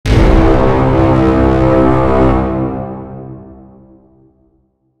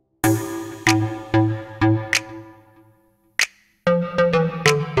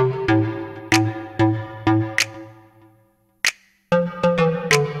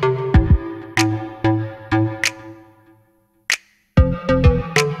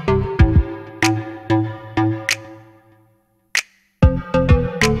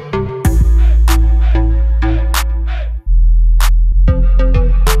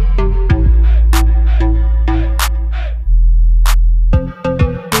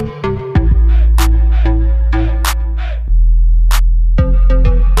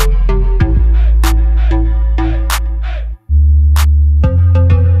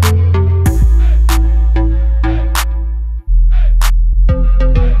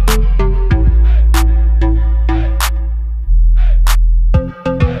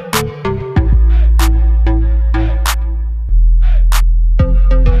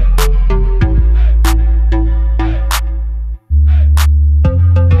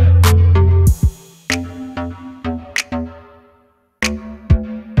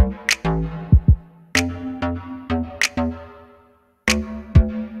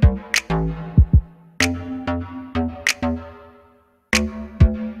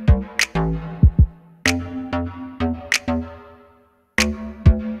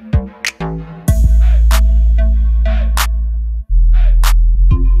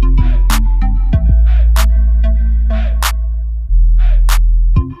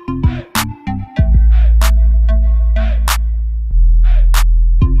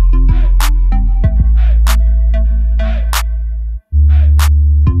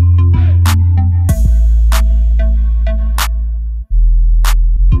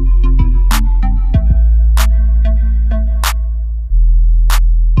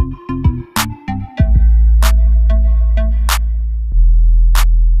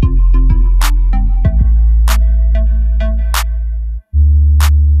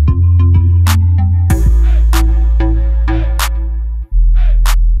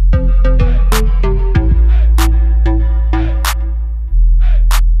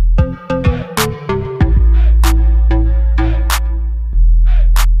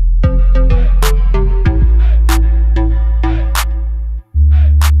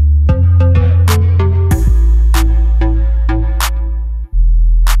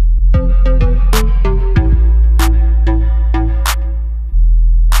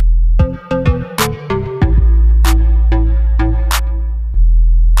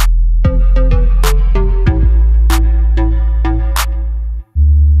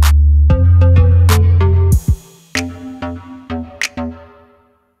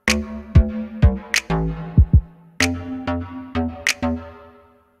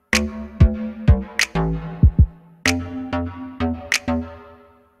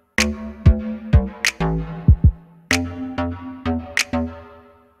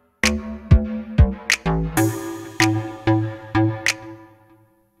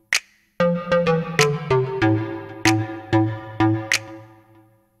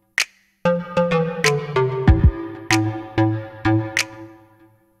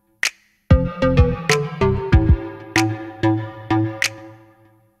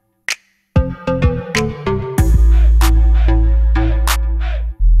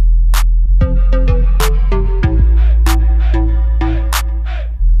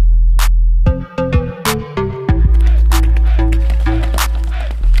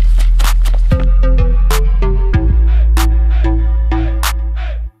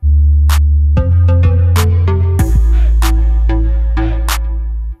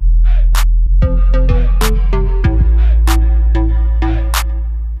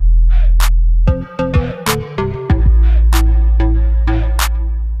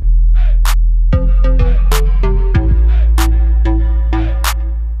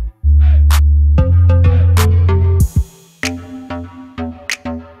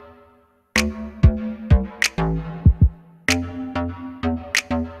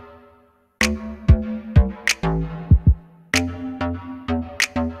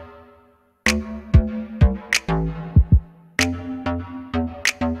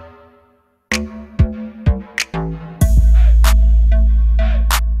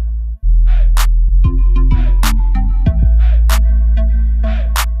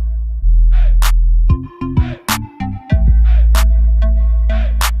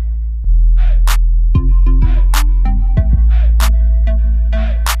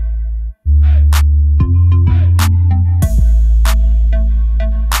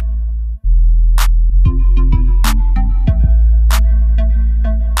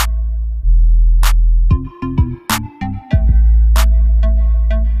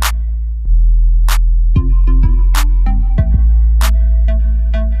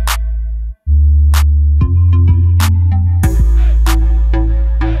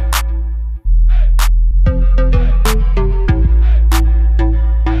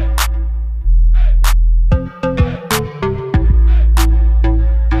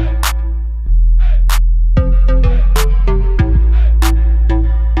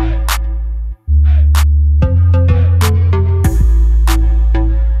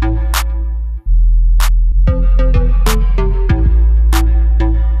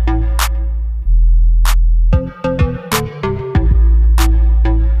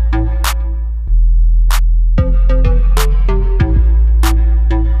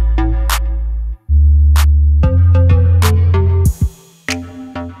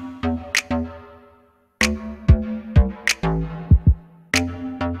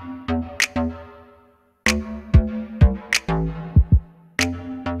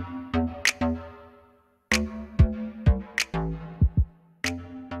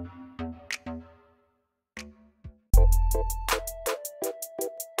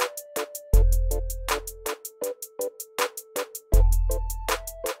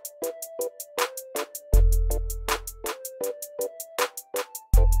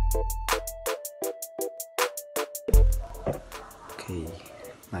Okay,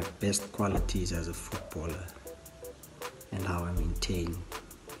 my best qualities as a footballer and how I maintain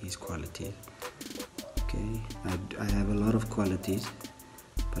these qualities. Okay, I have a lot of qualities,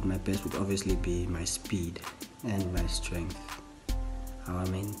 but my best would obviously be my speed and my strength. How I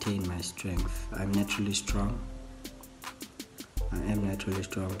maintain my strength. I'm naturally strong. I am naturally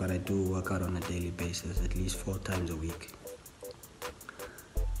strong, but I do work out on a daily basis, at least 4 times a week.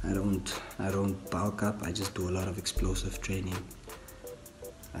 I don't bulk up, I just do a lot of explosive training.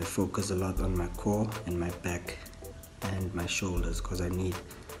 I focus a lot on my core and my back and my shoulders, because I need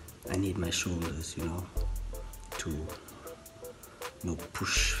my shoulders, to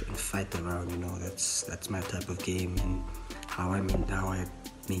push and fight around. That's my type of game. And how I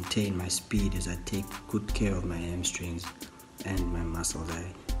maintain my speed is I take good care of my hamstrings and my muscles. I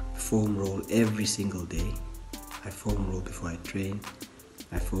foam roll every single day. I foam roll before I train.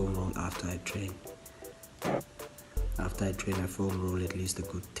 I foam roll after I train. After I train, I foam roll at least a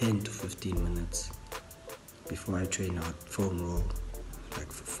good 10 to 15 minutes. Before I train, I foam roll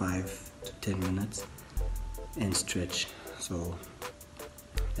like for 5 to 10 minutes and stretch. So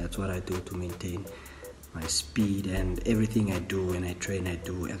that's what I do to maintain my speed, and everything I do when I train, I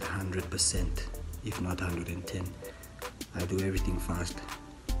do at 100%, if not 110. I do everything fast.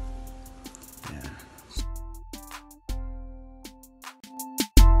 Yeah.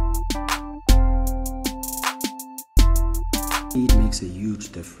 Speed makes a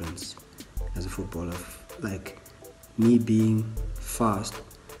huge difference as a footballer. Like, me being fast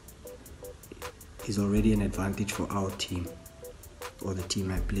is already an advantage for our team, or the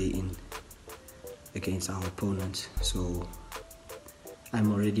team I play in, against our opponents. So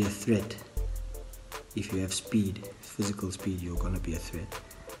I'm already a threat. If you have speed, physical speed, you're gonna be a threat.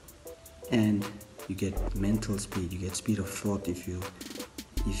 And you get mental speed, you get speed of thought. If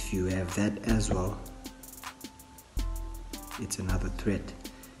you have that as well, it's another threat.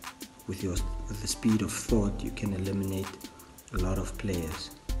 With the speed of thought, you can eliminate a lot of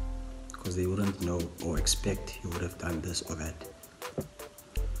players, because they wouldn't know or expect you would have done this or that.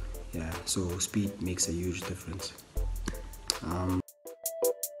 Yeah, so speed makes a huge difference.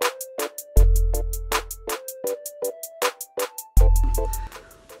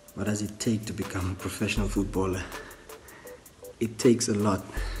 What does it take to become a professional footballer? It takes a lot.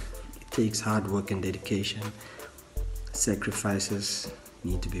 It takes hard work and dedication. Sacrifices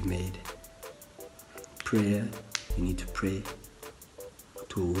need to be made. Prayer, you need to pray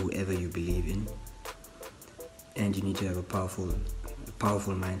to whoever you believe in. And you need to have a powerful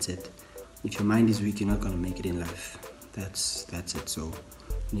mindset. If your mind is weak, you're not going to make it in life. That's it. So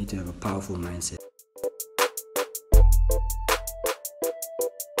you need to have a powerful mindset.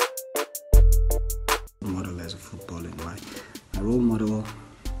 Model as a footballer, and why? My role model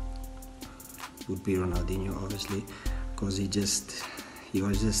would be Ronaldinho, obviously, because he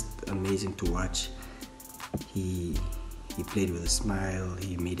was just amazing to watch. He played with a smile.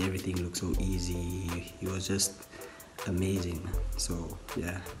 He made everything look so easy. He was just amazing. So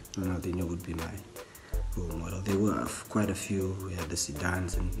yeah, Ronaldinho would be my role model. There were quite a few. We had the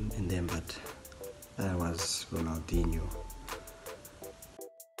Zidanes and them, but that was Ronaldinho.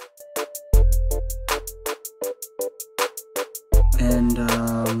 And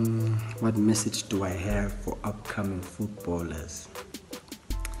what message do I have for upcoming footballers?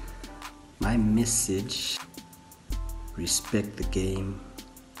 My message: respect the game.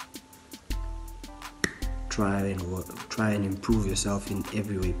 Try and improve yourself in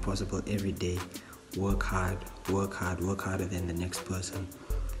every way possible every day. Work harder than the next person.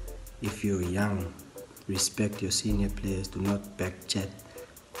 If you're young, respect your senior players. Do not backchat.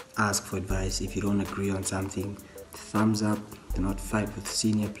 Ask for advice. If you don't agree on something, thumbs up. Do not fight with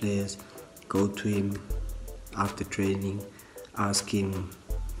senior players. Go to him after training. Ask him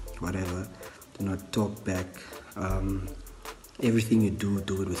whatever. Do not talk back. Everything you do it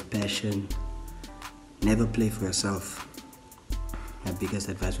with passion. Never play for yourself. My biggest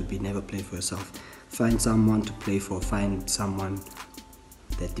advice would be never play for yourself. Find someone to play for. Find someone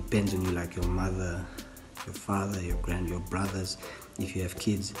that depends on you, like your mother, your father, your brothers. If you have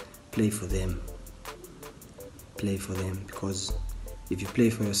kids, play for them. Play for them, because if you play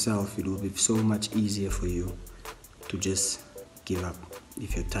for yourself, it will be so much easier for you to just give up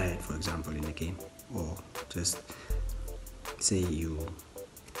if you're tired, for example, in a game, or just say you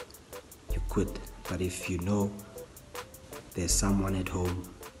quit. But if you know there's someone at home,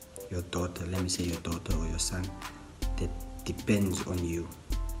 your daughter, let me say your daughter or your son, that depends on you,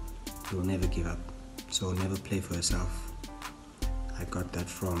 you'll never give up. So never play for yourself. I got that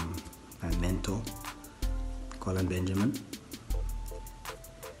from my mentor, Colin Benjamin.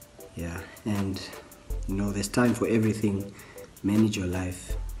 Yeah, and there's time for everything manage your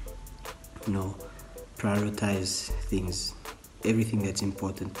life, you know, prioritize things, everything that's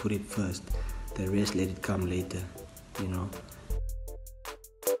important, put it first, the rest let it come later, you know.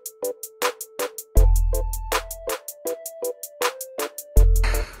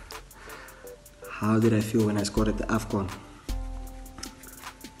 How did I feel when I scored at the AFCON?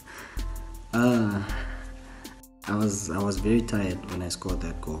 I was very tired when I scored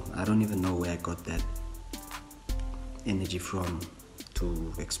that goal. I don't even know where I got that energy from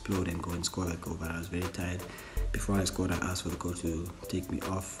to explode and go and score that goal, but I was very tired. Before I scored, I asked for the coach to take me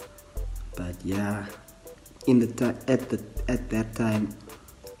off. But yeah, at that time,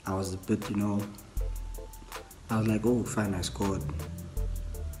 I was a bit, you know, I was like, oh, fine, I scored,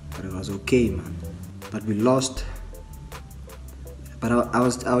 but it was okay, man. But we lost. But I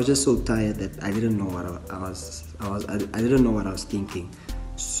was just so tired that I didn't know what I didn't know what I was thinking.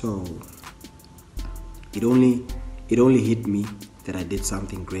 So it only hit me that I did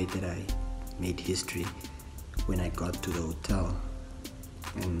something great, that I made history when I got to the hotel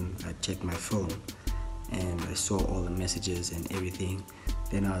and I checked my phone and I saw all the messages and everything.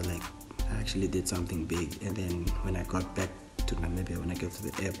 Then I was like, I actually did something big. And then when I got back to Namibia, when I got to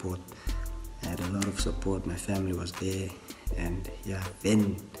the airport, I had a lot of support. My family was there, and yeah,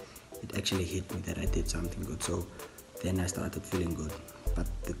 then it actually hit me that I did something good. So then I started feeling good. But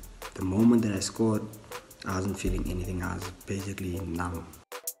the moment that I scored, I wasn't feeling anything. I was basically numb.